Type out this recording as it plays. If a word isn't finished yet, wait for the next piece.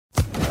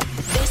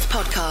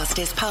podcast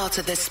is part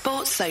of the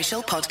Sports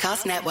Social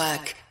Podcast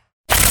Network.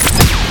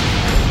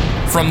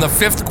 From the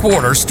Fifth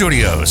Quarter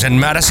Studios in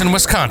Madison,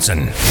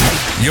 Wisconsin,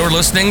 you're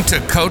listening to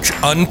Coach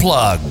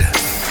Unplugged.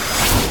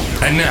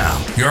 And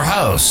now, your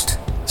host,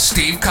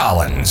 Steve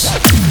Collins.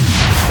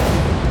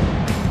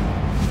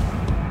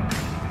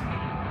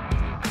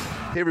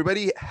 Hey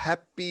everybody,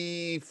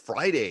 happy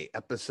Friday,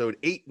 episode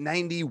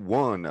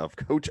 891 of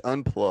Coach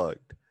Unplugged.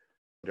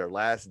 Our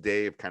last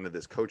day of kind of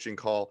this coaching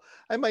call.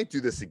 I might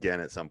do this again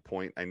at some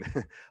point.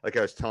 Like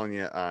I was telling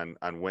you on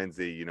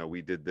Wednesday,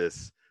 we did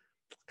this,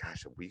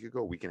 a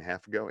week and a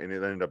half ago, and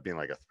it ended up being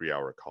like a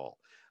 3-hour call.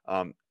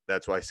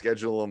 That's why I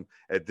schedule them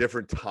at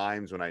different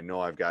times when I know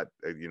I've got,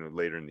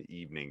 later in the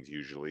evenings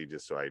usually,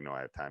 just so I know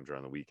I have times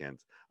around the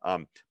weekends.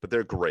 But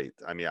they're great.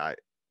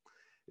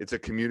 It's a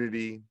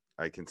community.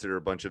 I consider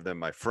a bunch of them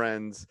my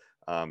friends.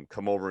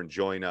 Come over and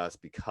join us,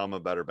 become a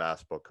better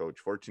basketball coach,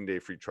 14-day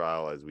free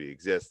trial as we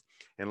exist.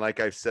 And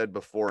like I've said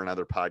before in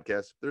other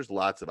podcasts, there's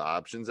lots of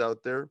options out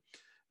there.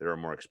 There are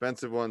more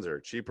expensive ones, there are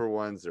cheaper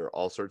ones, there are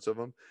all sorts of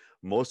them.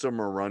 Most of them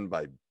are run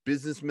by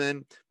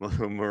businessmen. Most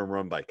of them are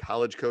run by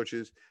college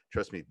coaches.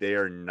 Trust me, they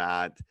are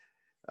not.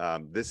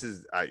 I'm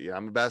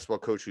a basketball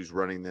coach who's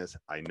running this.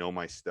 I know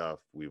my stuff.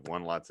 We've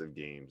won lots of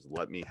games.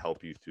 Let me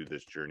help you through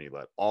this journey.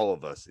 Let all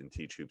of us in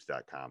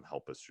teachhoops.com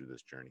help us through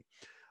this journey.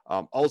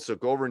 Also,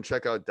 go over and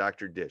check out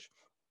Dr. Dish.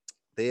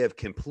 They have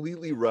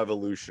completely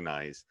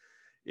revolutionized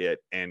it.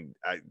 And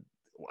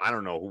I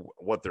don't know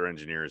what their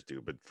engineers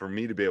do, but for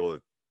me to be able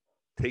to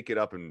take it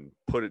up and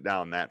put it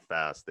down that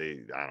fast,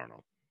 I don't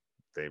know.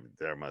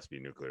 There must be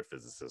nuclear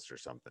physicists or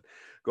something.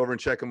 Go over and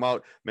check them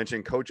out.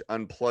 Mention Coach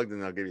Unplugged,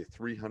 and they'll give you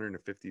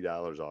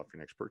 $350 off your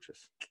next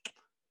purchase.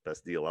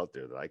 Best deal out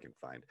there that I can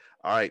find.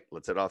 All right,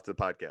 let's head off to the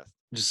podcast.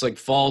 Just like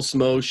false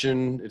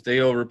motion. If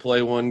they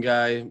overplay one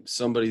guy,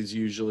 somebody's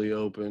usually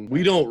open.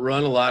 We don't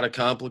run a lot of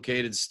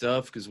complicated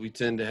stuff because we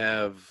tend to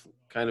have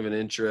kind of an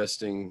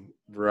interesting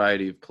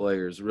variety of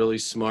players, really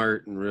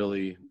smart and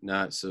really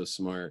not so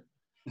smart.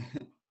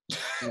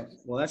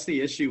 Well, that's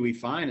the issue we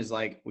find is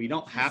like we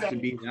don't have to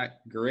be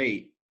that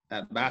great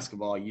at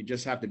basketball. You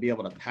just have to be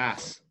able to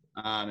pass.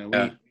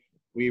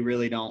 We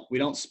really don't. We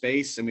don't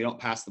space and we don't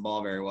pass the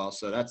ball very well.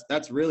 So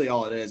that's really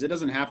all it is. It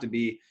doesn't have to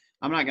be.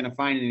 I'm not going to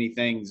find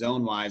anything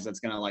zone wise that's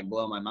going to like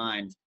blow my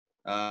mind.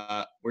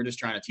 We're just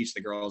trying to teach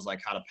the girls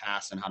like how to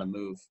pass and how to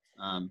move.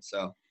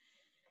 So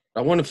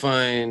I want to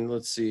find.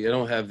 Let's see. I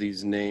don't have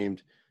these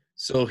named.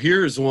 So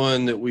here's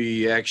one that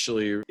we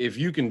actually. If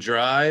you can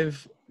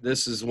drive.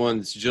 This is one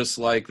that's just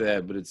like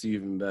that, but it's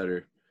even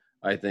better,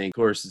 I think. Of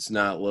course, it's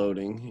not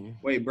loading.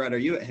 Wait, Brett, are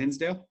you at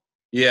Hinsdale?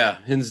 Yeah,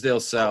 Hinsdale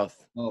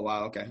South. Oh,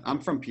 wow, okay. I'm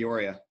from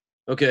Peoria.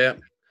 Okay.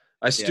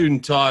 I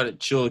student taught at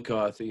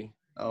Chillicothe.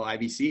 Oh,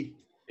 IBC?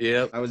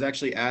 Yep. I was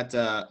actually at,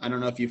 I don't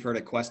know if you've heard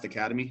of Quest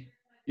Academy.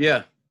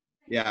 Yeah.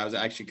 Yeah, I was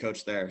actually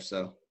coached there,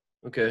 so.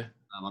 Okay.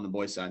 On the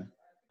boys' side.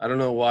 I don't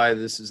know why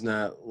this is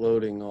not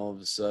loading all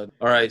of a sudden.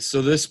 All right,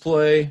 so this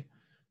play –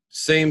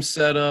 same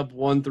setup,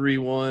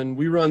 1-3-1.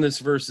 We run this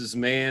versus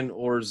man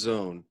or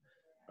zone.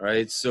 All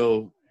right,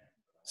 so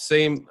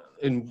same,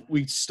 and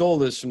we stole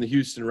this from the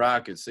Houston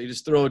Rockets. They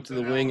just throw it to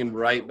the wing and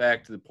right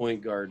back to the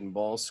point guard and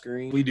ball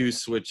screen. We do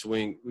switch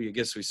wing. I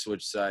guess we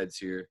switch sides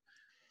here.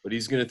 But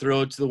he's going to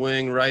throw it to the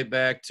wing, right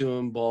back to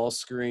him, ball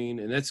screen.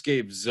 And that's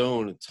gave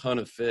zone a ton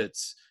of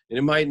fits. And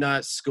it might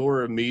not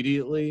score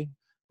immediately,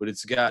 but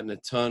it's gotten a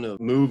ton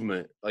of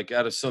movement, like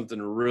out of something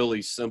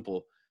really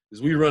simple.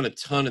 Because we run a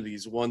ton of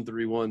these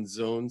 1-3-1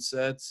 zone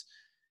sets.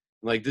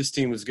 Like this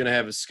team was going to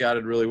have it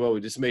scouted really well.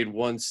 We just made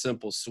one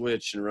simple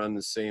switch and run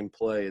the same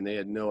play, and they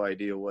had no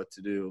idea what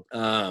to do.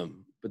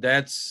 But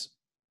that's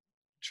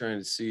trying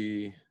to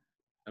see.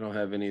 I don't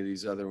have any of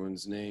these other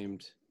ones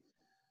named.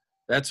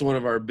 That's one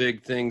of our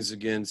big things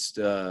against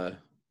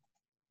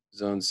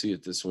zone. See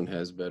if this one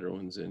has better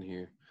ones in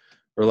here.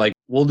 Or like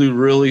we'll do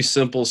really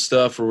simple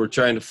stuff where we're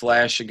trying to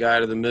flash a guy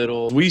to the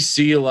middle. We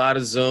see a lot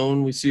of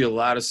zone. We see a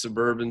lot of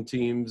suburban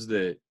teams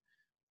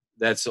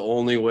that's the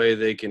only way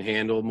they can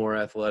handle more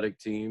athletic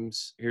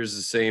teams. Here's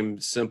the same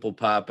simple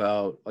pop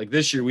out. Like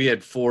this year we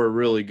had 4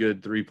 really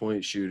good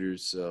 3-point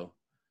shooters. So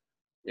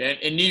yeah,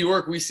 in New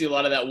York we see a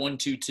lot of that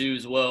 1-2-2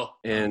 as well.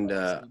 And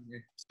so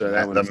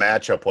the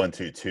matchup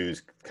 1-2-2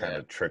 is kind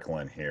of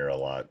trickling here a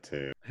lot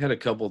too. I had a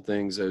couple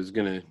things I was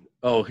gonna.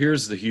 Oh,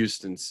 here's the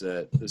Houston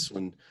set. This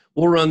one.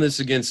 We'll run this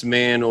against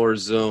man or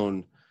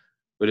zone,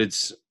 but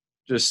it's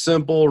just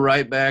simple,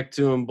 right back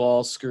to him,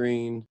 ball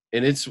screen.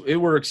 And it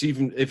works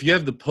even if you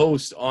have the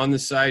post on the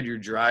side you're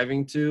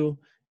driving to,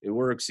 it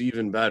works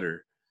even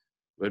better.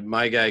 But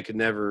my guy could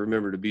never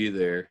remember to be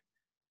there.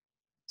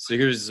 So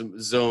here's the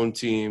zone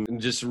team,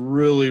 and just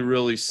really,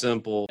 really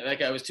simple. That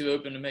guy was too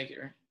open to make it,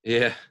 right?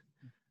 Yeah.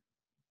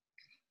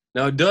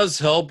 Now, it does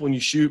help when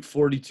you shoot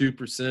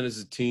 42% as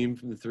a team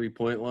from the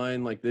three-point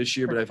line like this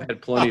year, but I've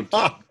had plenty of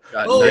teams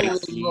got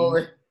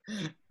 19.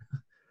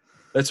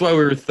 That's why we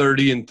were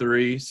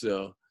 30-3,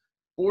 so.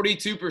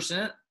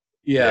 42%?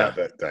 Yeah.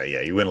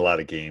 You win a lot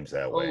of games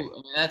that way.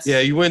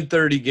 You win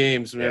 30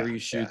 games whenever you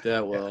shoot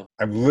that well. Yeah.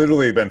 I've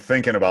literally been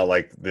thinking about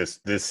like this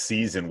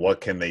season. What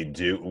can they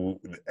do?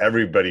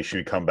 Everybody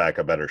should come back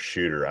a better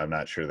shooter. I'm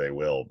not sure they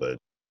will, but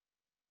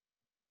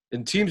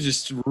and teams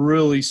just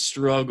really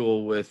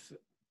struggle with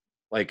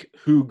like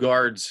who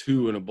guards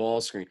who in a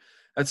ball screen.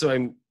 That's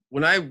why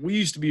we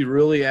used to be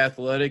really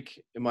athletic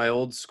in my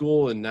old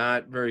school and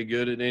not very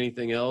good at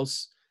anything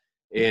else.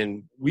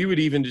 And we would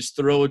even just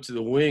throw it to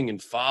the wing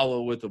and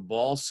follow with a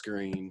ball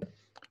screen.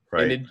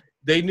 Right. And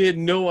they had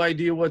no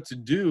idea what to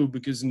do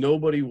because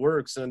nobody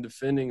works on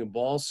defending a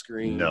ball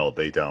screen. No,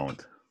 they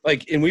don't.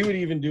 Like, and we would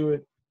even do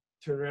it.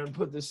 Turn around and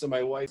put this to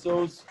my wife.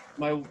 So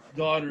my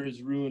daughter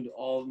has ruined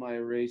all of my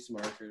erase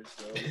markers.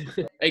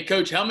 So. Hey,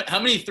 Coach, how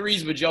many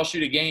threes would y'all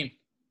shoot a game?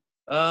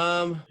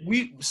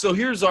 So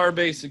here's our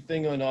basic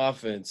thing on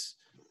offense.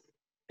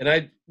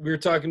 And we were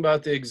talking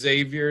about the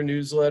Xavier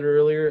newsletter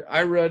earlier.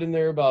 I read in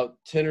there about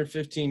 10 or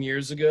 15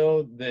 years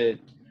ago that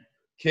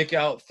kick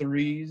out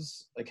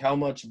threes, like how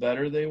much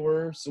better they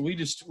were. So we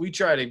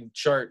try to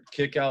chart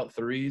kick out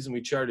threes, and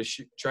we try to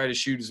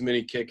shoot as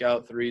many kick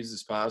out threes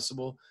as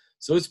possible.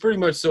 So it's pretty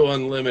much so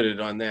unlimited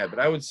on that. But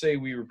I would say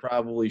we were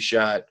probably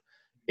shot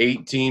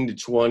 18 to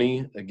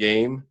 20 a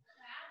game.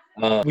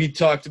 We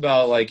talked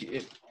about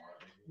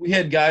we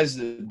had guys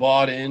that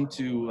bought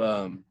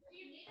into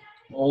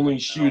only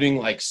shooting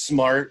like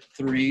smart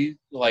three.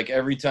 Like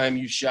every time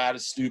you shot a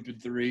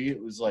stupid three,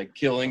 it was like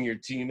killing your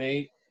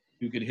teammate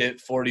who could hit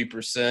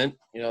 40%.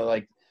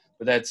 But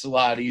that's a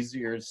lot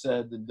easier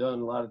said than done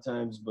a lot of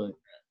times. But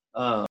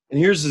and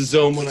here's the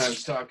zone one I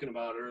was talking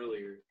about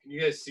earlier. Can you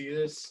guys see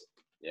this?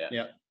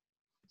 Yeah.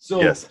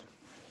 So yes.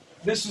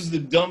 This was the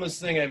dumbest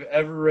thing I've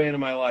ever ran in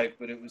my life,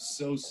 but it was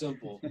so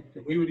simple.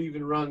 We would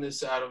even run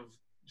this out of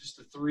just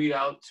a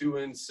 3-out,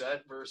 2-in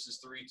set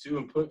versus 3-2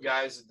 and put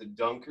guys at the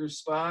dunker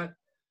spot.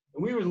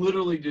 And we would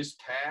literally just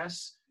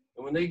pass.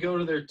 And when they go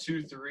to their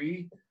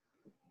 2-3,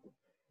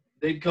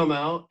 they'd come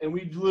out and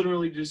we'd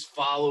literally just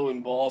follow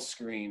and ball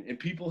screen. And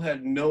people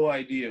had no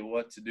idea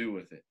what to do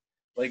with it.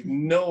 Like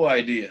no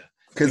idea.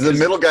 Because the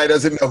middle guy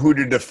doesn't know who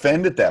to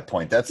defend at that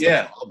point. That's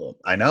the problem.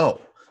 I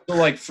know. So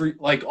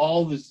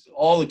all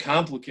the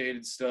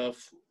complicated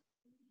stuff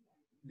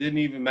didn't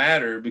even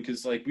matter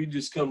because we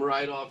just come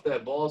right off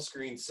that ball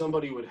screen.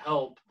 Somebody would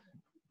help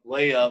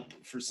lay up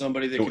for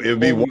somebody that could. It would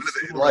be one of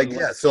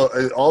the,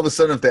 So all of a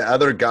sudden, if the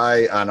other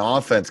guy on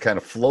offense kind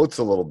of floats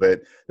a little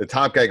bit, the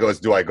top guy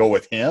goes, "Do I go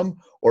with him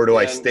or do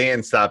I stay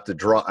and stop the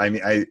draw?" I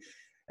mean,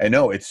 I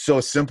know it's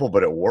so simple,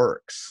 but it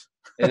works.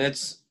 And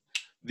it's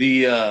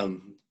the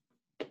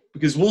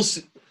because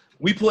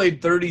we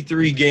played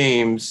 33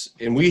 games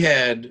and we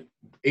had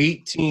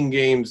 18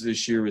 games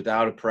this year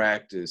without a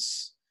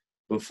practice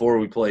before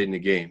we played in the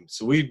game.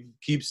 So we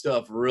keep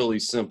stuff really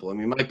simple. I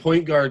mean, my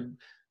point guard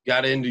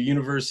got into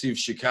University of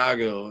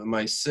Chicago and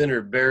my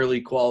center barely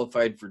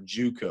qualified for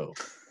JUCO.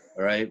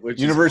 All right. Which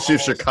University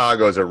of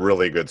Chicago is a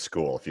really good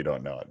school. If you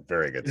don't know it,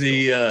 very good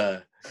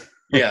school.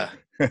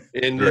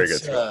 And very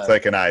good school. It's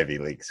like an Ivy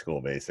League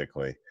school,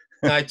 basically.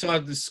 I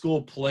taught the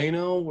school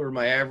Plano where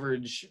my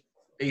average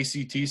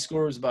ACT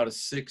score was about a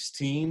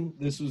 16.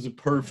 This was a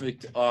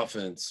perfect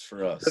offense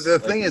for us. The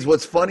thing is,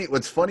 what's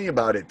funny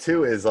about it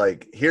too is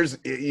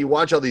you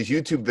watch all these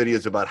YouTube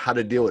videos about how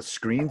to deal with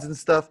screens and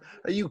stuff.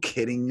 Are you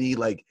kidding me?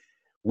 Like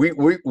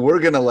we're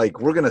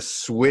gonna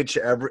switch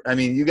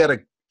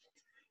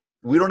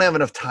we don't have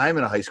enough time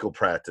in a high school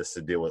practice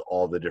to deal with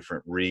all the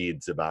different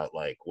reads about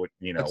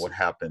what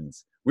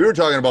happens. We were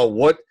talking about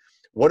what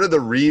are the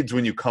reads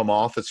when you come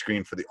off a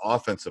screen for the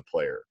offensive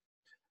player.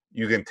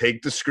 You can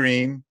take the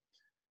screen.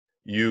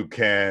 You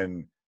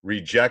can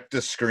reject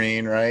the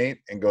screen, right,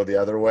 and go the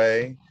other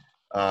way.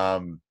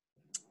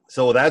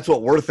 So that's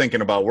what we're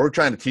thinking about. We're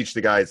trying to teach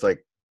the guys,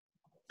 like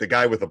the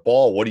guy with the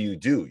ball, what do you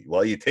do?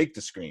 Well, you take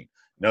the screen.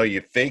 No, you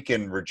fake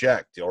and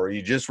reject, or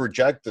you just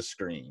reject the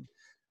screen.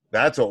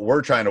 That's what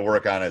we're trying to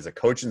work on as a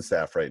coaching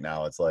staff right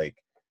now. It's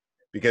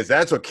because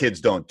that's what kids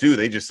don't do.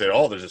 They just say,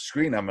 oh, there's a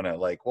screen. I'm going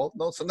to well,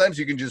 no, sometimes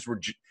you can just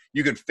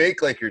you can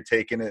fake like you're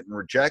taking it and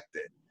reject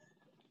it.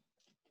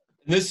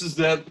 This is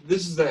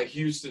that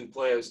Houston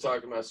play I was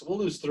talking about. So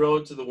we'll just throw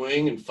it to the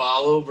wing and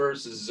follow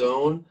versus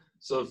zone.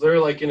 So if they're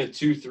in a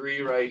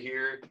 2-3 right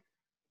here,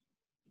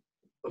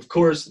 of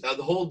course, now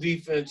the whole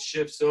defense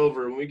shifts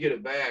over and we get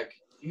it back.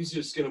 He's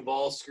just going to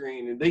ball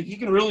screen. And he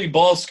can really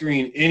ball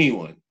screen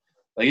anyone.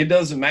 It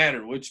doesn't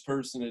matter which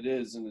person it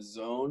is in the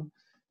zone.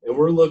 And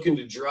we're looking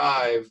to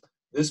drive.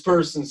 This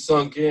person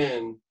sunk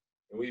in,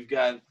 and we've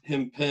got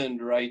him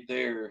pinned right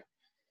there.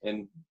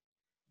 And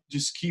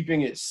just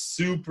keeping it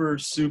super,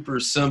 super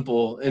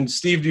simple. And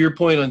Steve, to your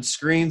point on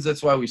screens,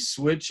 that's why we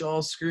switch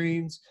all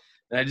screens.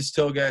 And I just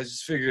tell guys,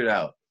 just figure it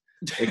out.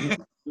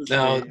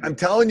 Now, I'm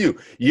telling you,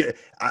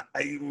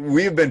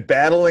 we have been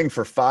battling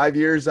for 5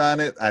 years on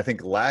it. I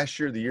think last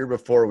year, the year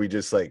before, we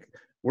just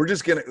we're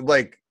just going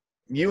to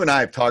you and I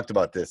have talked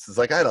about this. It's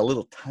I had a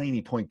little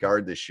tiny point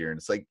guard this year. And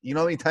it's you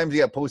know how many times he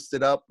got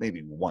posted up?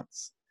 Maybe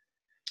once.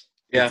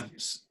 Yeah.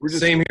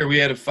 Same here. We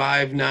had a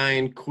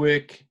 5'9"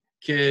 quick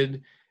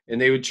kid. and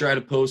they would try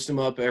to post them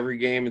up every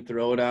game and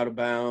throw it out of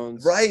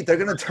bounds. Right. They're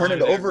going to turn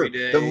it over. every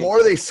day. The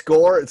more they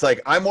score, it's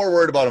like I'm more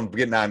worried about them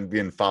getting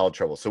in foul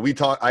trouble. So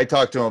I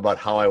talked to him about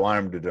how I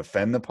want him to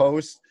defend the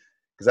post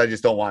because I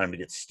just don't want him to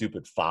get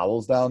stupid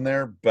fouls down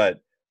there.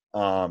 But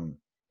no,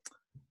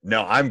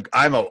 I'm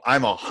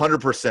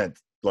 100%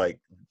 like,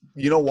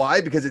 you know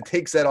why? Because it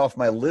takes that off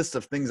my list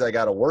of things I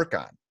got to work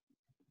on.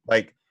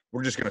 Like,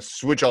 we're just going to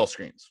switch all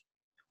screens.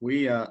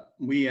 We all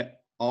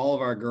 8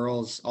 of our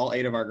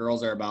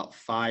girls are about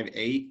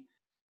 5'8",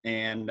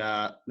 and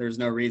there's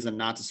no reason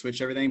not to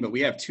switch everything. But we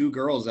have 2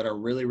 girls that are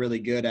really, really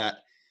good at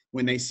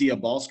when they see a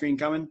ball screen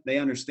coming, they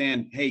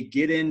understand, hey,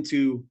 get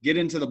into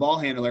the ball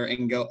handler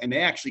and go, and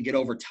they actually get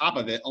over top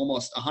of it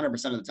almost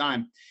 100% of the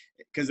time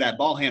because that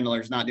ball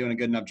handler is not doing a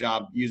good enough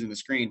job using the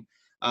screen.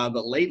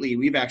 But lately,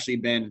 we've actually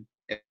been,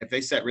 if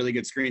they set really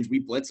good screens, we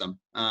blitz them.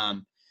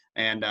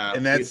 And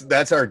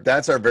that's our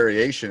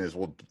variation is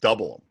we'll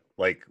double them.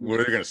 Like,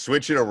 we're going to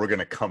switch it or we're going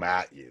to come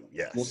at you.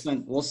 Yes.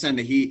 We'll send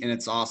a heat, and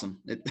it's awesome.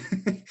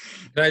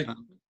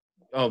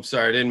 I'm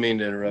sorry. I didn't mean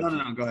to interrupt.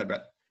 No. Go ahead,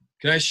 Brett.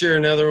 Can I share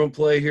another one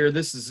play here?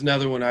 This is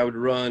another one I would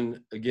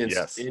run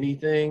against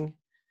anything.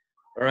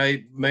 All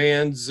right,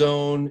 man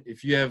zone.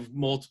 If you have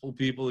multiple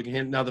people that can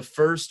handle. Now, the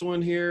first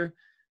one here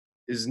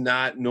is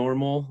not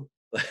normal.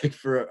 Like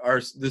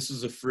this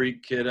is a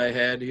freak kid I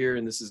had here,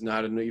 and this is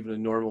not even a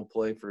normal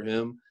play for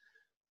him.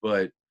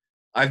 But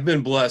I've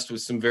been blessed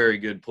with some very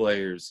good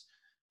players.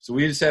 So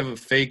we just have a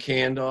fake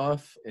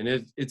handoff, and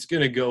it's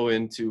going to go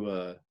into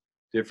a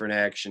different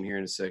action here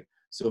in a sec.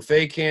 So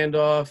fake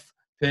handoff,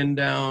 pin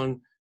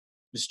down,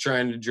 just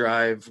trying to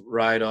drive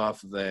right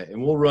off of that.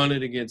 And we'll run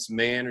it against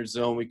man or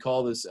zone. We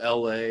call this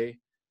LA.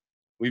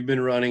 We've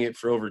been running it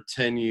for over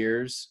 10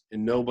 years,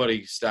 and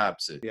nobody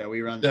stops it. Yeah,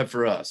 we run. Except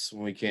for us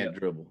when we can't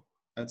dribble.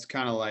 That's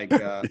kind of like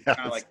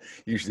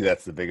usually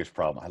that's the biggest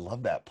problem. I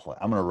love that play.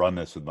 I'm going to run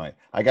this with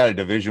I got a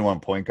Division I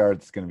point guard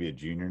that's going to be a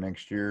junior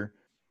next year.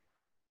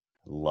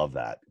 Love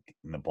that.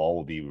 And the ball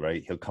will be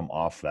right. He'll come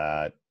off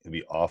that. He'll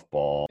be off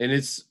ball. And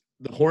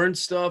the horn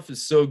stuff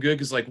is so good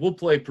because, like, we'll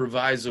play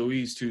Proviso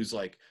East, who's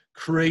like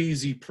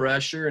crazy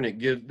pressure, and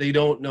they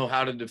don't know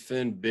how to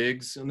defend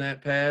bigs in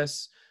that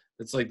pass.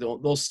 It's like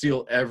they'll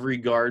steal every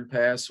guard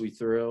pass we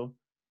throw.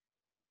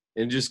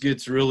 And just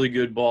gets really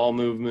good ball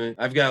movement.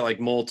 I've got like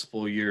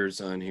multiple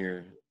years on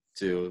here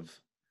too.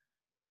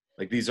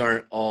 Like, these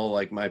aren't all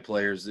like my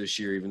players this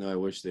year, even though I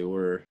wish they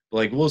were.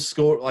 Like, we'll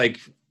score. Like,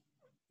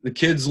 the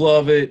kids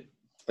love it.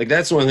 Like,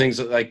 that's one of the things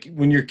that, like,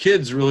 when your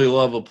kids really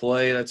love a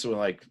play, that's when,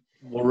 like,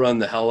 we'll run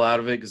the hell out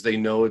of it because they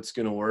know it's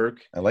going to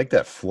work. I like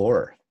that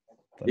floor.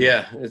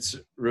 Yeah, it's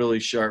really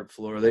sharp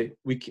floor.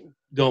 We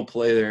don't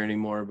play there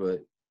anymore,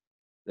 but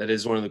that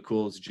is one of the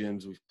coolest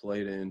gyms we've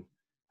played in.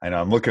 I know.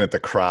 I'm looking at the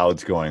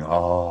crowds going,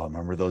 oh,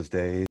 remember those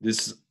days?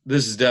 This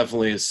is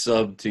definitely a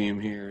sub team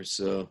here,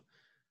 so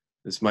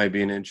this might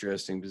be an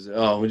interesting position.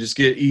 Oh, we just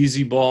get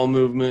easy ball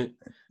movement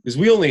because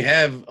we only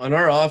have on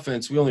our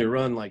offense. We only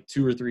run like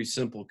 2 or 3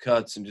 simple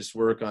cuts and just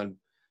work on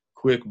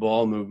quick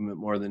ball movement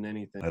more than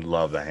anything. I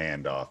love the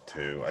handoff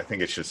too. I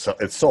think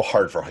it's so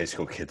hard for high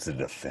school kids to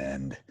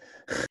defend.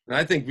 And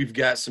I think we've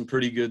got some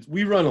pretty good.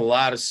 We run a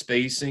lot of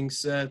spacing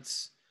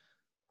sets.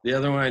 The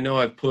other one I know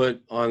I've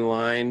put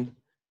online.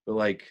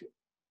 But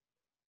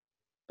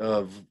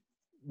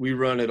we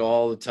run it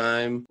all the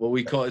time. What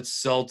we call it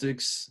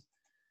Celtics,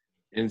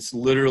 and it's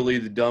literally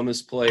the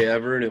dumbest play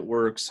ever, and it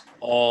works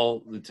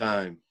all the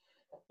time.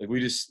 Like, we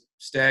just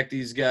stack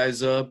these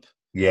guys up.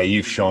 Yeah,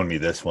 you've shown me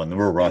this one.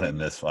 We're running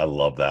this. I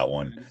love that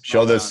one.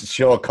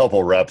 Show a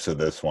couple reps of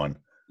this one.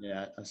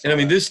 Yeah. And I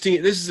mean, this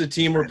is a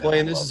team we're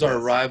playing. This is our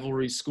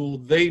rivalry school.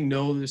 They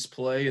know this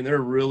play, and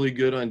they're really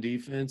good on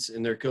defense,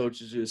 and their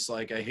coach is just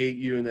like, I hate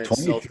you. And that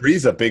 23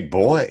 is a big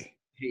boy.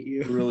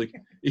 You. Really,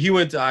 he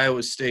went to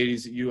Iowa State.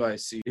 He's at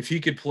UIC. If he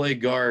could play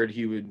guard,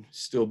 he would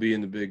still be in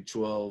the Big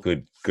 12.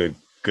 Good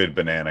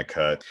banana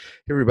cut.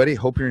 Hey everybody,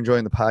 hope you're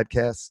enjoying the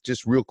podcast.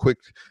 Just real quick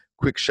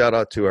shout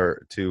out to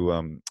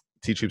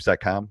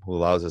teachhoops.com, who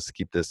allows us to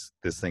keep this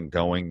thing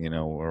going. You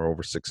know, we're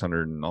over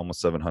 600 and almost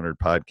 700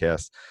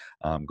 podcasts.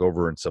 Go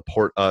over and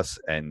support us,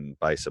 and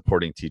by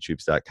supporting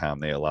teachhoops.com,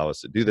 they allow us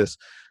to do this.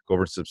 Go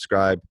over and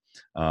subscribe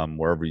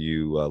wherever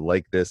you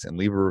like this, and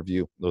leave a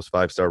review. Those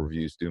 5-star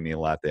reviews do mean a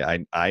lot.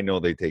 I know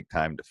they take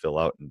time to fill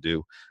out and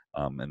do,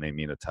 and they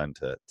mean a ton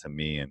to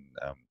me and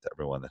to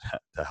everyone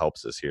that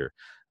helps us here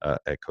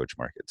at Coach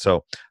Market.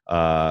 So,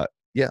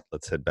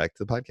 let's head back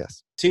to the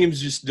podcast.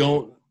 Teams just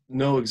don't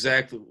know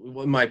exactly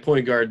what my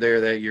point guard there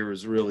that year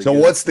was really So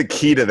good. What's the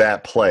key to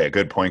that play? A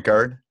good point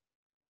guard?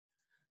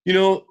 You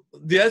know,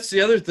 that's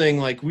the other thing.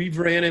 Like, we've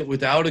ran it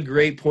without a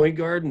great point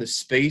guard, and the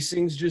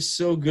spacing's just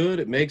so good.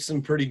 It makes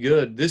them pretty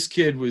good. This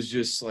kid was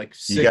just like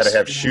 6'4". You got to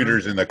have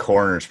shooters in the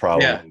corners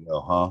probably,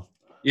 though, huh?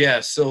 Yeah,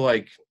 so,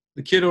 like,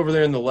 the kid over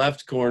there in the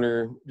left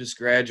corner just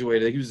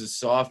graduated. He was a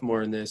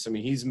sophomore in this. I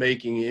mean, he's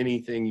making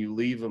anything you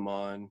leave him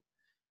on.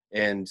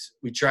 And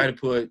we try to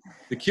put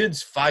 – the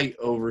kids fight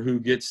over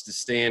who gets to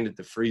stand at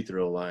the free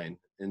throw line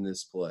in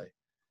this play.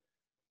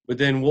 But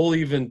then we'll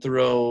even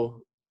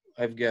throw –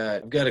 I've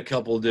got a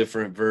couple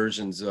different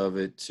versions of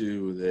it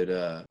too that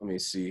let me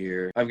see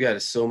here. I've got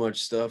so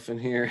much stuff in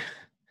here.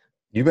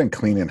 You've been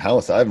cleaning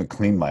house. I haven't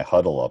cleaned my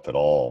huddle up at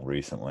all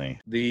recently.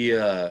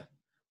 Well,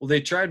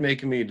 they tried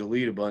making me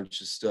delete a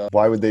bunch of stuff.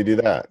 Why would they do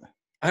that?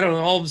 I don't know.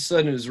 All of a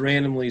sudden it was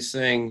randomly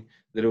saying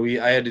that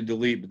I had to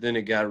delete, but then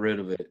it got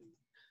rid of it.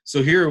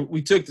 So here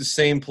we took the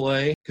same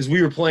play because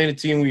we were playing a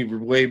team we were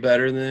way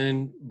better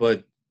than,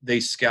 but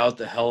they scout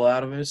the hell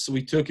out of us. So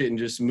we took it and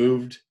just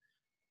moved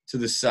to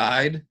the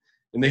side,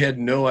 and they had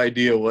no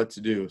idea what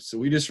to do. So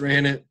we just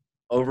ran it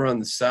over on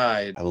the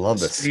side. I love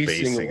the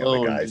spacing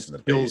of the guys in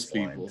the kills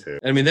people too.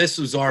 I mean, this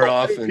was our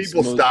offense. How do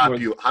people stop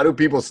you? How do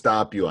people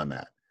stop you on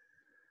that?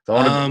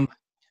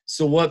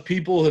 So what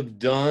people have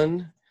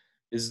done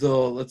is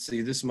let's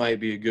see, this might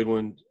be a good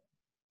one.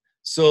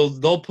 So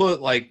they'll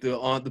put like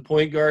the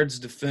point guard's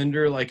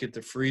defender like at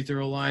the free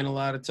throw line a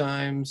lot of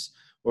times,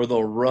 or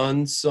they'll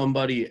run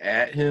somebody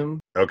at him.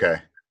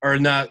 Okay. Or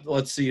not.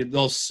 Let's see.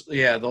 They'll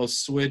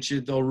switch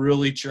it. They'll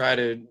really try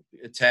to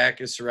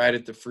attack us right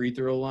at the free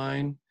throw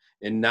line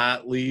and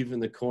not leave in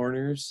the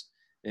corners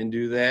and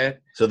do that.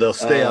 So they'll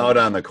stay out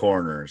on the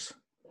corners.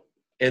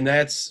 And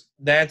that's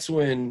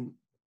when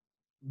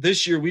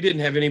this year we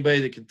didn't have anybody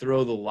that could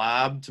throw the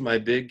lob to my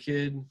big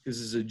kid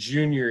because as a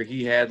junior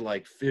he had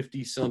like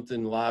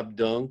 50-something lob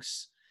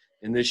dunks,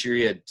 and this year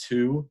he had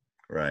 2.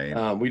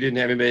 Right. We didn't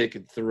have anybody that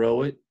could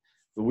throw it,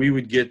 but we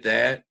would get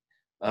that.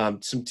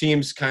 Some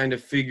teams kind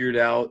of figured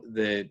out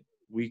that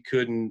we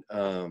couldn't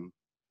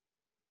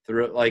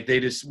throw, like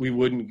we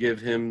wouldn't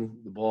give him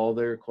the ball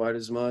there quite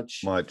as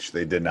much.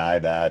 They deny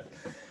that,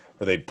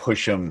 but they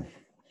push him.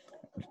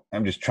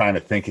 I'm just trying to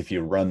think, if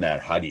you run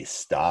that, how do you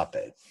stop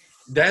it?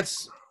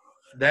 That's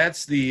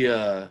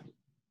the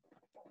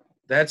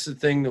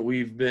thing that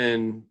we've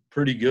been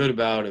pretty good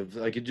about. Of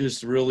like, it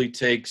just really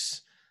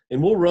takes,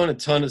 and we'll run a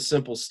ton of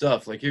simple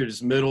stuff. Like here,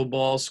 just middle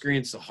ball screen.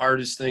 It's the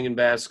hardest thing in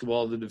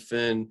basketball to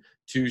defend.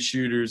 2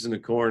 shooters in the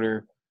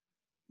corner.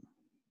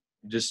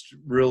 Just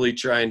really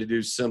trying to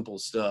do simple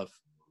stuff.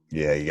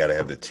 Yeah, you got to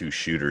have the 2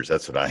 shooters.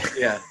 That's what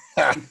Yeah.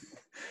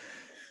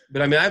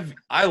 But I mean,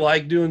 I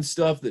like doing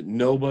stuff that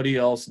nobody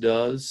else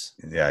does.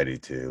 Yeah, I do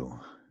too.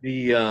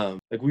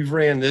 Like we've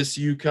ran this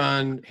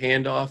UConn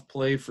handoff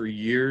play for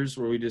years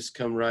where we just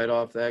come right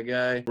off that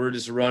guy. We're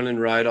just running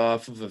right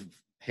off of a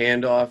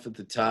handoff at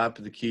the top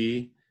of the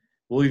key.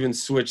 We'll even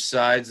switch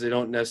sides. They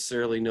don't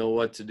necessarily know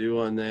what to do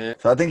on that.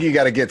 So I think you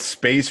got to get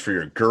space for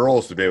your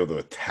girls to be able to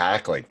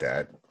attack like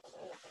that.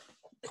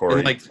 Corey.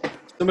 And like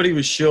somebody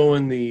was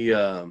showing the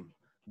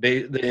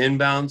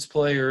inbounds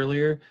play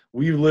earlier.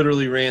 We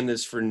literally ran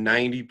this for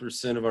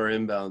 90% of our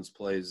inbounds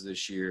plays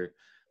this year.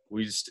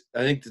 I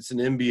think it's an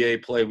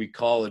NBA play. We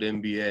call it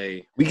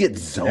NBA. We get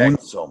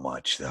zoned so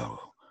much though.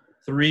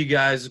 3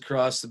 guys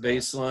across the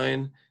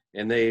baseline,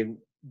 and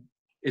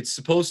it's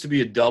supposed to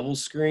be a double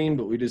screen,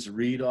 but we just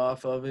read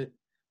off of it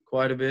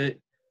quite a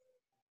bit.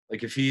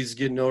 Like if he's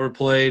getting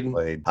overplayed.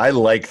 I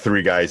like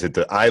 3 guys at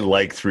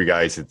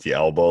the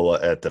elbow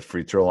at the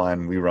free throw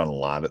line. We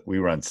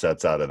run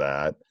sets out of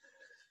that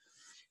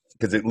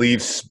because it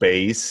leaves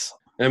space.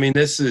 I mean,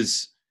 this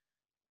is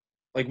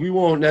like, we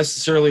won't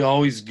necessarily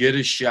always get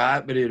a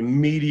shot, but it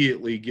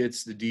immediately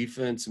gets the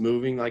defense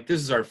moving. Like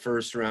this is our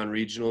first round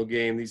regional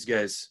game. These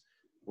guys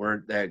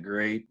weren't that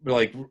great, but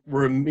like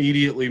we're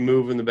immediately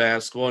moving the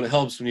basketball, and it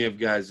helps when you have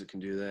guys that can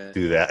do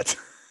that.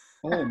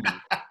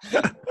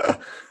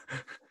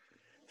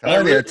 I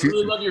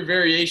really love your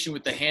variation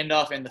with the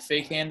handoff and the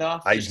fake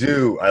handoff. I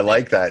do. I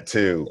like that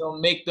too.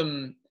 Don't make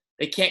them.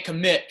 They can't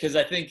commit, because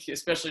I think,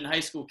 especially in high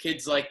school,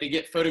 kids they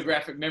get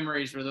photographic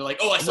memories where they're like,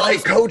 "Oh, I saw."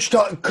 Right, coach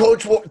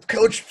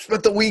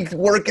spent the week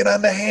working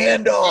on the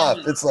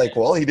handoff. It's like,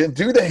 well, he didn't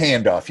do the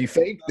handoff. He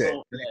faked it.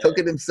 He took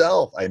it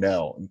himself. I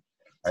know.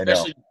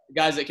 Especially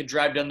guys that can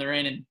drive down the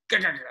lane and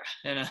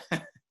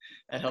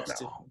that helps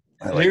too.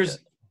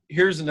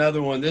 Here's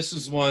another one. This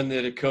is one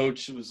that a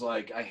coach was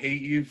like, "I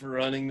hate you for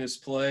running this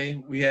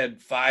play." We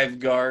had 5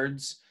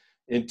 guards,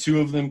 and 2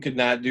 of them could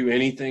not do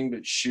anything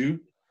but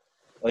shoot.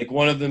 Like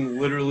one of them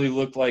literally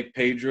looked like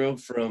Pedro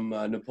from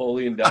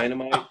Napoleon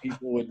Dynamite.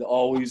 People would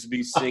always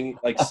be saying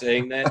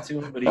that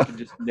to him, but he could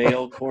just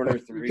nail corner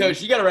 3.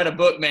 Coach, you got to write a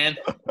book, man.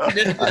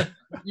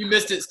 You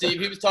missed it, Steve.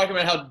 He was talking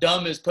about how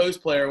dumb his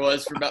post player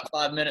was for about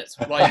 5 minutes.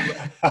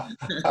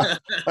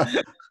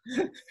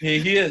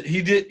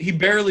 He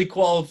barely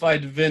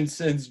qualified to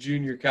Vincennes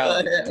Junior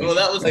College. Well,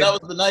 that was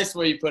the nice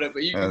way you put it,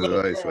 but you can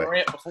go nice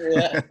rant before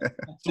that.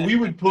 So we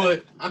would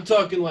I'm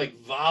talking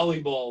like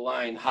volleyball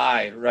line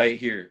high right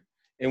here.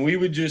 And we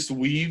would just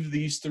weave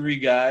these 3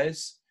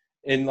 guys.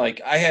 And like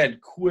I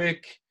had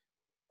quick,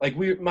 like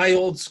my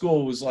old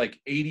school was like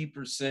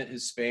 80%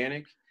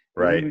 Hispanic.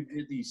 Right. We would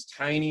get these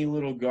tiny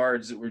little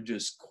guards that were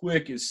just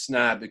quick as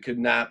snot that could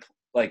not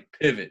like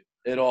pivot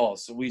at all.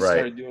 So we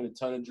started doing a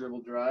ton of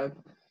dribble drive.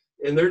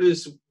 And they're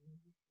just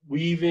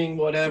weaving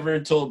whatever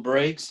until it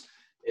breaks.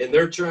 And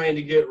they're trying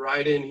to get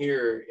right in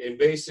here. And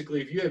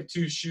basically, if you have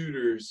 2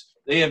 shooters,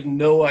 they have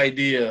no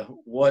idea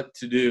what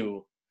to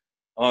do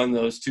on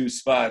those 2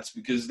 spots,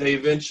 because they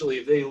eventually,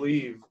 if they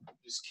leave,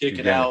 just kick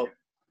it out.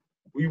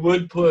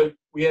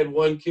 We had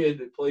one kid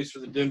that plays for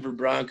the Denver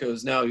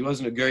Broncos now. He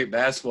wasn't a great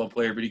basketball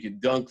player, but he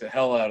could dunk the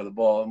hell out of the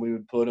ball, and we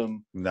would put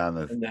him in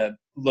that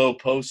low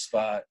post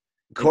spot.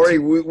 Corey,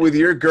 with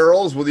your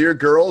girls,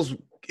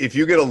 if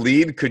you get a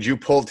lead, could you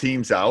pull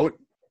teams out?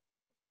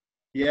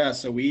 Yeah,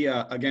 so we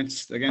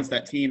against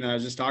that team that I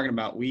was just talking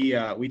about,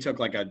 we took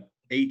like a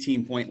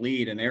 18-point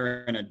lead, and they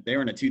were in a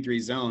 2-3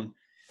 zone,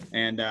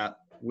 and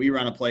we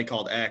run a play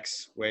called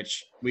X,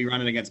 which we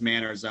run it against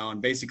man or zone.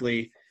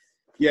 Basically,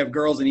 you have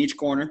girls in each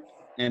corner,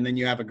 and then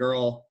you have a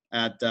girl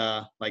at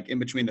like in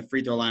between the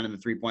free throw line and the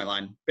 3-point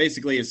line.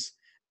 Basically, as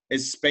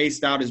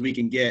spaced out as we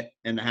can get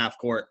in the half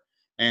court.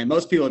 And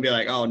most people would be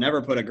like, "Oh,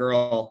 never put a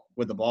girl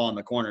with the ball in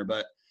the corner,"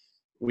 but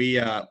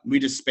we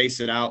just space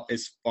it out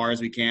as far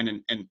as we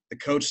can. And the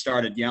coach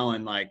started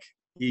yelling, like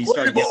he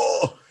started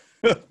yelling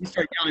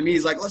at me.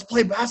 He's like, "Let's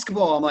play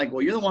basketball." I'm like,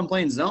 "Well, you're the one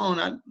playing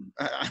zone."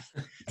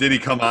 Did he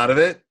come out of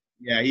it?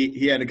 Yeah,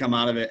 he had to come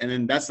out of it. And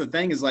then that's the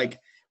thing is like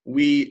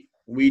we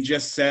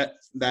just set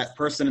that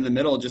person in the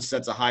middle just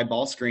sets a high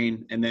ball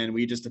screen, and then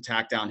we just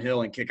attack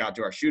downhill and kick out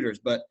to our shooters.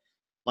 But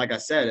like I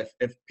said,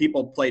 if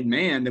people played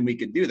man, then we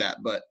could do that.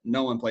 But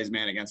no one plays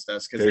man against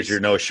us. There's your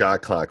no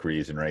shot clock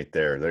reason right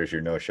there. Yeah.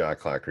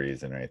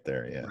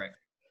 Right.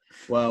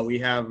 Well,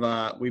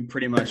 we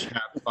pretty much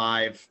have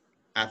 5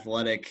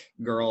 athletic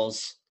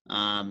girls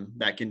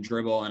that can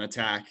dribble and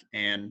attack.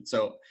 And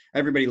so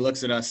everybody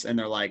looks at us and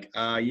they're like,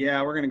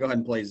 yeah, we're going to go ahead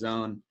and play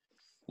zone.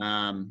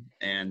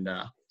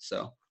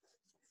 So.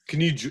 Do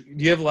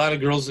you have a lot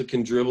of girls that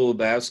can dribble a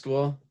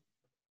basketball?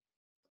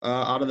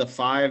 Out of the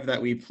 5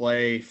 that we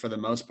play, for the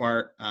most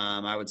part,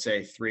 I would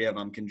say 3 of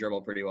them can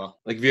dribble pretty well.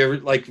 Like, have you ever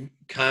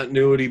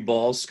continuity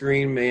ball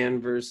screen, man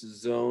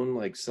versus zone,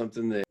 like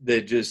something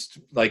that just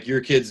like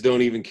your kids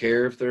don't even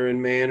care if they're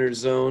in man or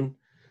zone?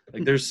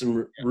 Like, there's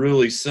some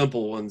really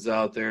simple ones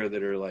out there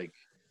that are like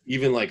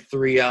even like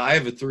 3 out. I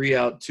have a 3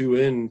 out 2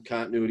 in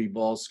continuity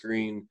ball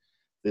screen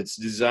that's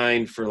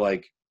designed for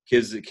like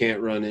kids that can't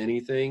run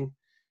anything.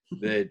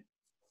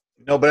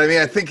 No, but I mean,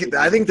 I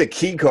think the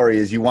key, Corey,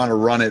 is you want to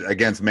run it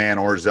against man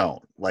or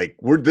zone. Like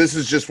this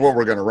is just what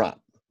we're going to run.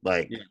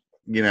 Like,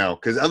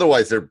 because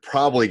otherwise they're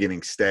probably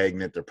getting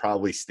stagnant. They're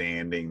probably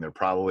standing. They're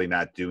probably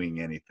not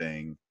doing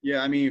anything.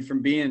 Yeah, I mean,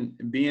 from being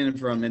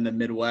from in the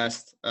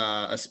Midwest,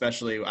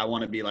 especially, I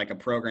want to be like a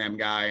program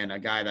guy and a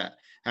guy that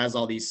has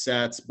all these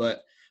sets.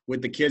 But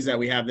with the kids that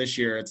we have this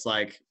year, it's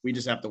like we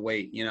just have to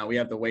wait. We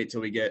have to wait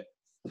till we get,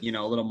 a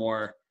little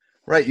more.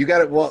 Right. You got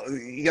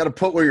to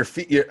put where your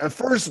feet –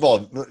 first of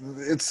all,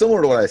 it's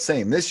similar to what I was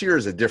saying. This year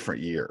is a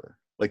different year.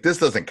 Like, this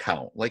doesn't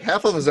count. Like,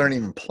 half of us aren't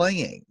even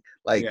playing.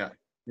 Like,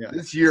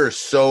 this year is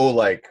so,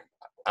 like,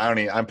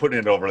 I'm putting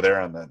it over there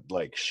on the,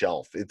 like,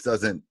 shelf. It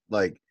doesn't,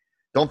 like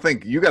 – don't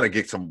think – you got to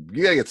get some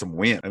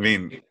win. I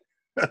mean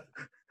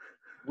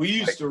 – we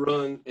used to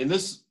run – and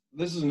this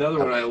is another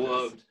one I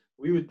loved.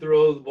 We would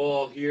throw the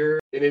ball here,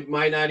 and it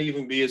might not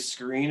even be a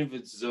screen if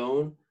it's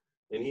zone,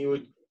 and he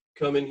would –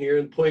 come in here,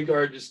 and point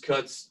guard just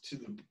cuts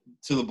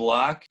to the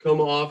block,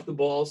 come off the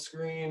ball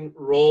screen,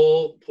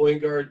 roll,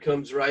 point guard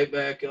comes right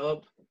back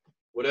up.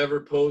 Whatever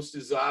post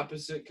is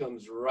opposite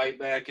comes right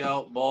back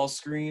out, ball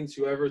screens.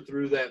 Whoever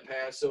threw that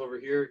pass over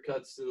here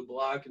cuts to the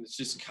block, and it's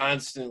just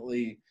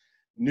constantly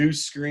new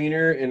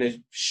screener and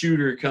a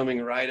shooter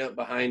coming right up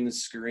behind the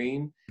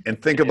screen. And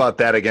think about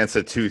that against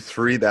a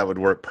 2-3. That would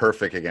work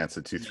perfect against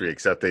a 2-3,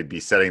 except they'd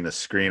be setting the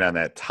screen on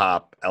that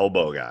top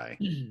elbow guy.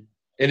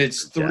 And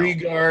it's 3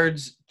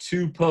 guards,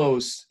 2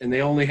 posts, and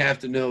they only have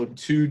to know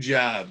 2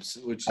 jobs,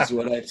 which is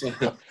what I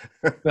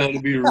found to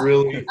be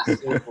really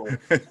simple.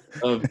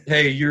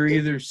 Hey, you're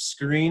either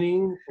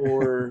screening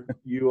or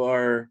you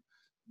are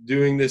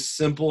doing this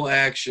simple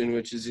action,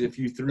 which is if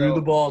you threw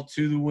the ball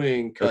to the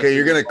wing. Okay,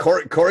 you're going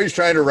to – Corey's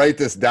trying to write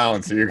this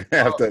down, so you're going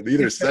to have to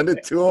either send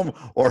it to him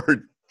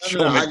or –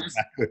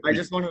 I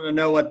just wanted to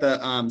know what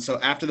the so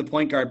after the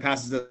point guard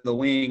passes the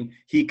wing,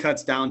 he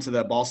cuts down to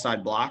the ball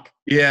side block.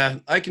 Yeah,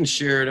 I can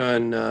share it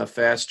on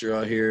Fast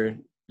Draw here.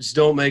 Just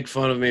don't make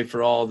fun of me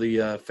for all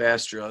the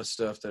Fast Draw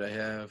stuff that I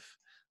have.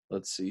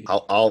 Let's see.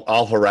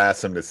 I'll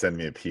harass him to send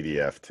me a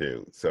PDF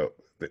too, so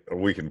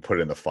we can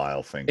put in the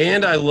file thing.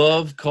 And I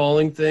love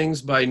calling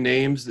things by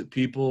names that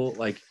people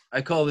like.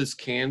 I call this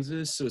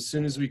Kansas, so as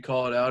soon as we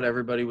call it out,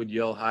 everybody would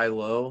yell high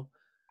low.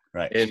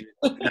 Right. And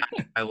not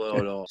high low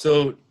at all.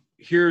 So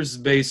here's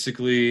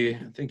basically,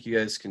 I think you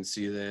guys can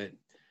see that.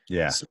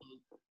 Yeah. So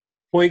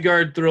point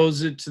guard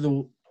throws it to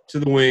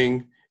the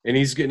wing, and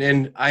he's getting.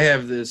 And I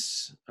have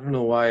this. I don't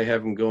know why I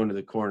have him going to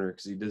the corner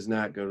because he does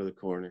not go to the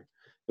corner.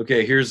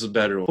 Okay, here's the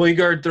better one. Point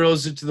guard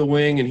throws it to the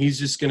wing, and he's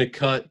just going to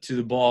cut to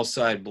the ball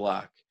side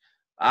block.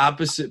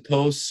 Opposite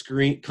post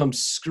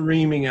comes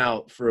screaming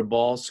out for a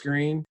ball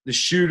screen. The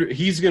shooter,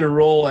 he's going to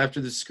roll after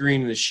the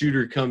screen, and the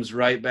shooter comes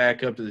right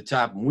back up to the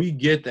top. And we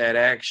get that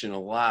action a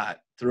lot,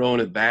 throwing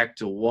it back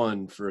to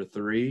 1 for a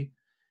 3.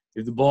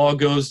 If the ball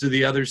goes to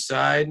the other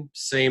side,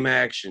 same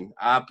action.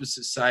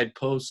 Opposite side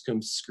post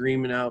comes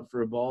screaming out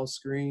for a ball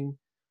screen.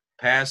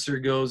 Passer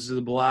goes to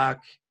the block.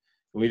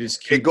 We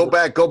just keep go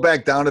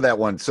back down to that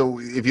one. So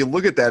if you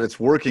look at that, it's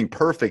working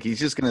perfect. He's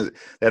just going to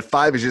 – that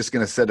 5 is just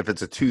going to set – if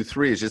it's a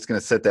 2-3, it's just going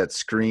to set that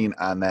screen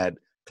on that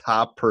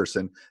top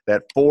person.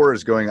 That 4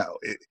 is going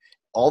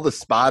 – all the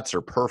spots are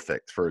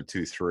perfect for a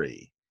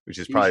 2-3, which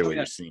is probably what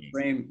you're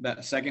seeing.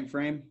 That second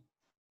frame,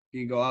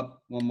 can you go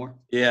up one more?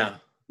 Yeah.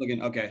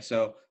 Okay,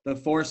 so the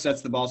 4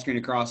 sets the ball screen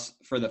across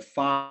for the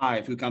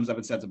 5 who comes up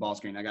and sets a ball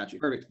screen. I got you.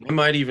 Perfect. I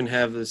might even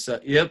have this.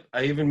 Yep,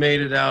 I even made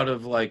it out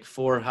of like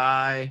 4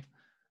 high.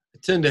 I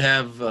tend to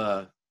have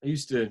I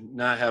used to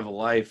not have a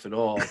life at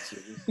all. So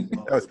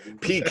that was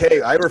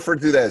PK. I refer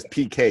to that as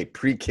PK,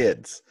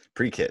 pre-kids.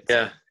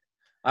 Yeah.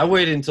 I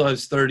waited until I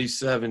was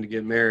 37 to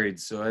get married,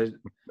 so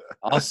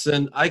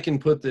I can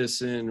put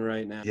this in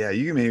right now. Yeah,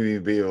 you can maybe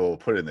be able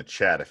to put it in the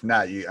chat. If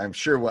not, I'm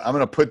sure I'm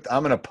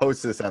gonna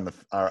post this on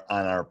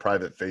our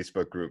private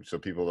Facebook group so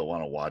people that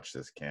want to watch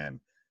this can.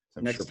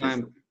 So next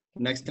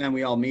time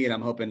we all meet,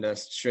 I'm hoping to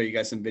show you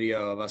guys some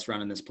video of us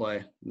running this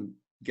play.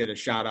 Get a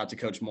shout out to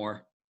Coach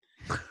Moore.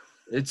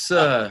 It's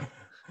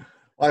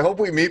I hope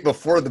we meet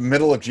before the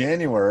middle of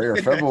January or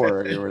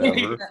February or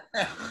whatever.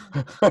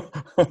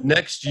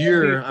 Next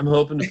year, I'm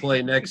hoping to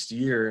play next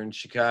year in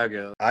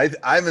Chicago. I'm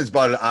as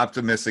about as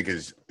optimistic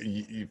as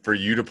for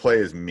you to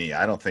play as me.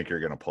 I don't think you're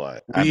going to play.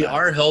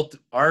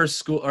 Our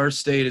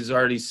state has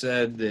already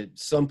said that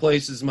some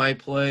places might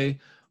play.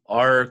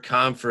 Our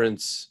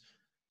conference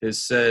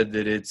has said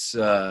that it's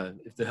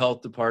if the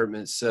health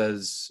department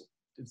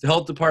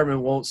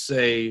won't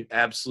say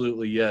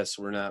absolutely yes,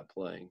 we're not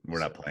playing. We're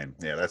not playing.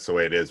 Yeah, that's the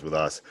way it is with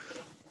us.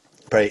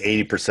 Probably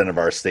 80% of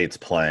our state's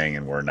playing,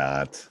 and we're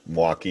not.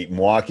 Milwaukee.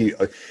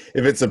 If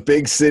it's a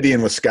big city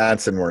in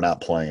Wisconsin, we're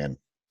not playing.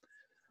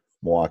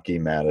 Milwaukee,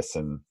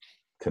 Madison,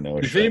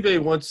 Kenosha. If anybody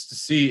wants to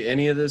see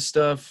any of this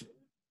stuff,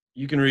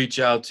 you can reach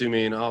out to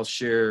me, and I'll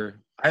share.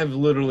 I have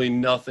literally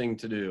nothing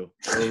to do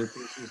over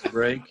Christmas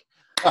break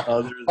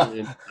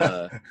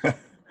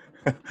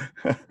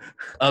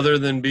other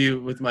than be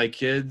with my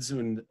kids.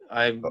 When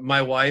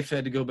my wife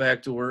had to go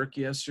back to work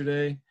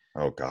yesterday.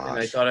 Oh gosh. And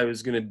I thought I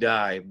was going to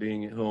die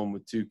being at home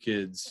with 2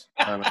 kids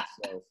by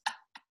myself.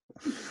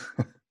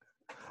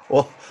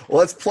 Well,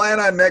 let's plan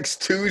on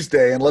next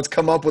Tuesday and let's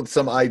come up with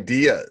some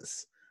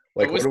ideas.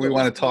 Like, what do we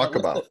want to talk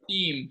about? The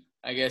theme,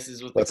 I guess,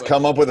 is what. Let's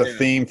come up with a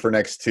theme for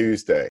next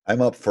Tuesday.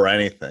 I'm up for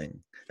anything,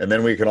 and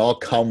then we can all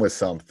come with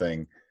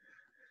something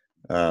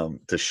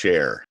to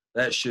share.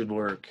 That should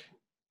work.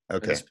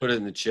 Okay. Let's put it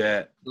in the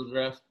chat.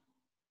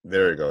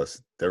 There it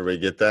goes. Did everybody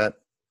get that?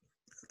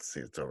 Let's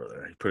see. It's over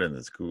there. He put it in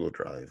this Google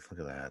Drive.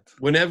 Look at that.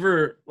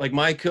 Whenever, like,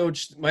 my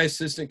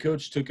assistant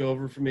coach took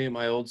over for me at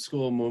my old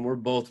school, and when we're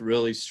both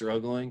really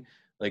struggling,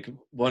 like,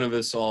 one of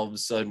us all of a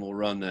sudden will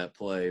run that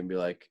play and be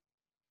like,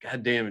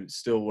 God damn it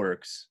still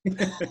works.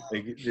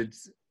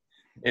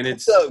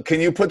 So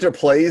can you put their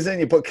plays in?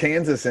 You put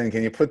Kansas in.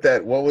 Can you put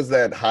that? What was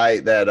that high?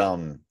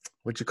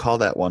 What'd you call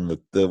that one?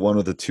 The one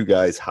with the 2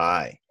 guys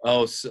high.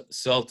 Oh,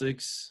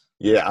 Celtics.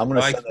 Yeah, I'm gonna.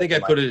 I think I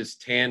put it as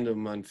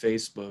tandem on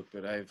Facebook,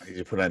 but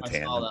You put it on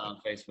tandem. I saw that on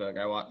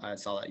Facebook. I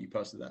saw that you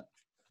posted that.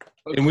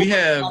 And we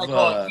have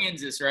call it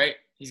Kansas, right?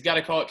 He's got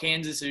to call it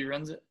Kansas if he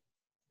runs it.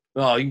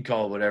 Oh, you can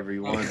call it whatever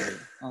you want.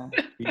 I'm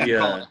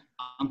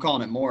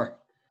calling it more.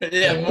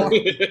 Yeah, more.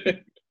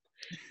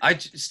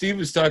 Steve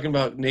was talking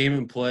about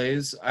naming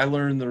plays. I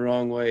learned the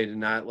wrong way to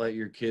not let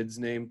your kids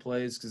name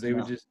plays because they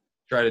would just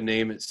try to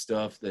name it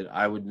stuff that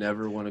I would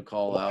never want to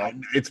call out.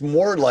 It's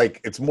more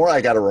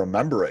I got to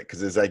remember it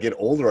because as I get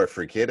older, I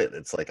forget it.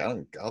 It's like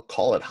I'll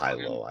call it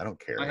high-low. I don't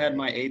care. I had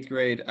one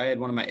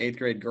of my 8th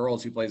grade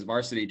girls who plays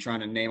varsity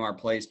trying to name our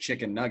plays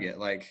chicken nugget.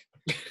 Like,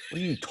 what are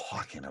you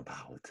talking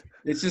about?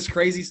 It's just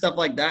crazy stuff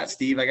like that,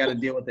 Steve. I got to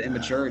deal with the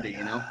immaturity,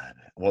 you know?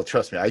 Well,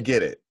 trust me, I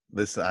get it.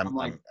 Listen,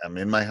 I'm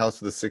in my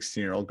house with a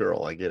 16-year-old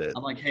girl. I get it.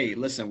 I'm like, hey,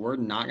 listen, we're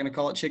not going to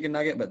call it chicken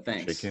nugget, but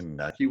thanks. Chicken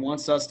nugget. She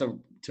wants us to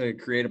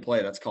create a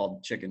play that's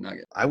called chicken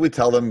nugget. I would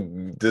tell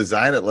them,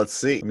 design it. Let's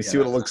see. Let me see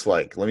what it looks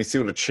like. Let me see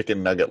what a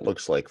chicken nugget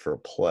looks like for a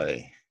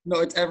play.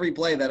 No, it's every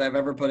play that I've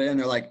ever put in.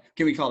 They're like,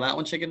 can we call that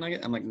one chicken nugget?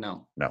 I'm like,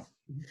 no. No.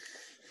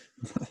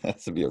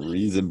 Has to be a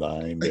reason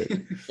behind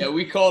it. Yeah,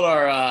 we called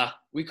our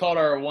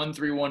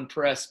 1-3-1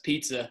 press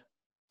pizza.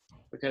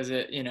 Because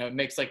it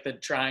makes like the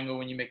triangle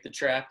when you make the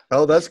trap.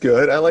 Oh, that's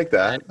good. I like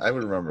that. I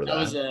would remember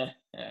that.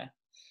 That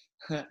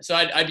was So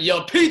I'd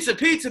yell pizza,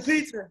 pizza,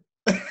 pizza,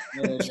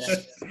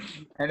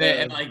 and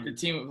then like the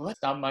team,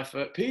 what's on my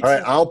foot? Pizza. All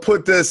right, I'll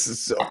put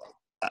this. So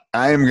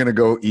I am gonna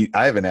go eat.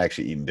 I haven't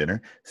actually eaten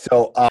dinner.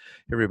 So, hey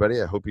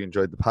everybody, I hope you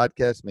enjoyed the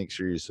podcast. Make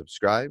sure you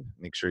subscribe.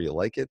 Make sure you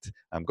like it.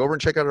 Go over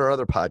and check out our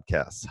other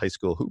podcasts: High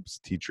School Hoops,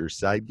 Teacher's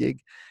Side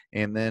Gig,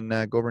 and then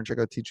go over and check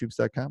out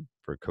teachhoops.com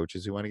for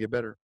coaches who want to get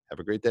better. Have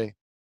a great day.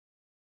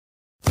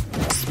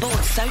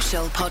 Sports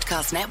Social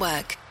Podcast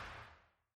Network.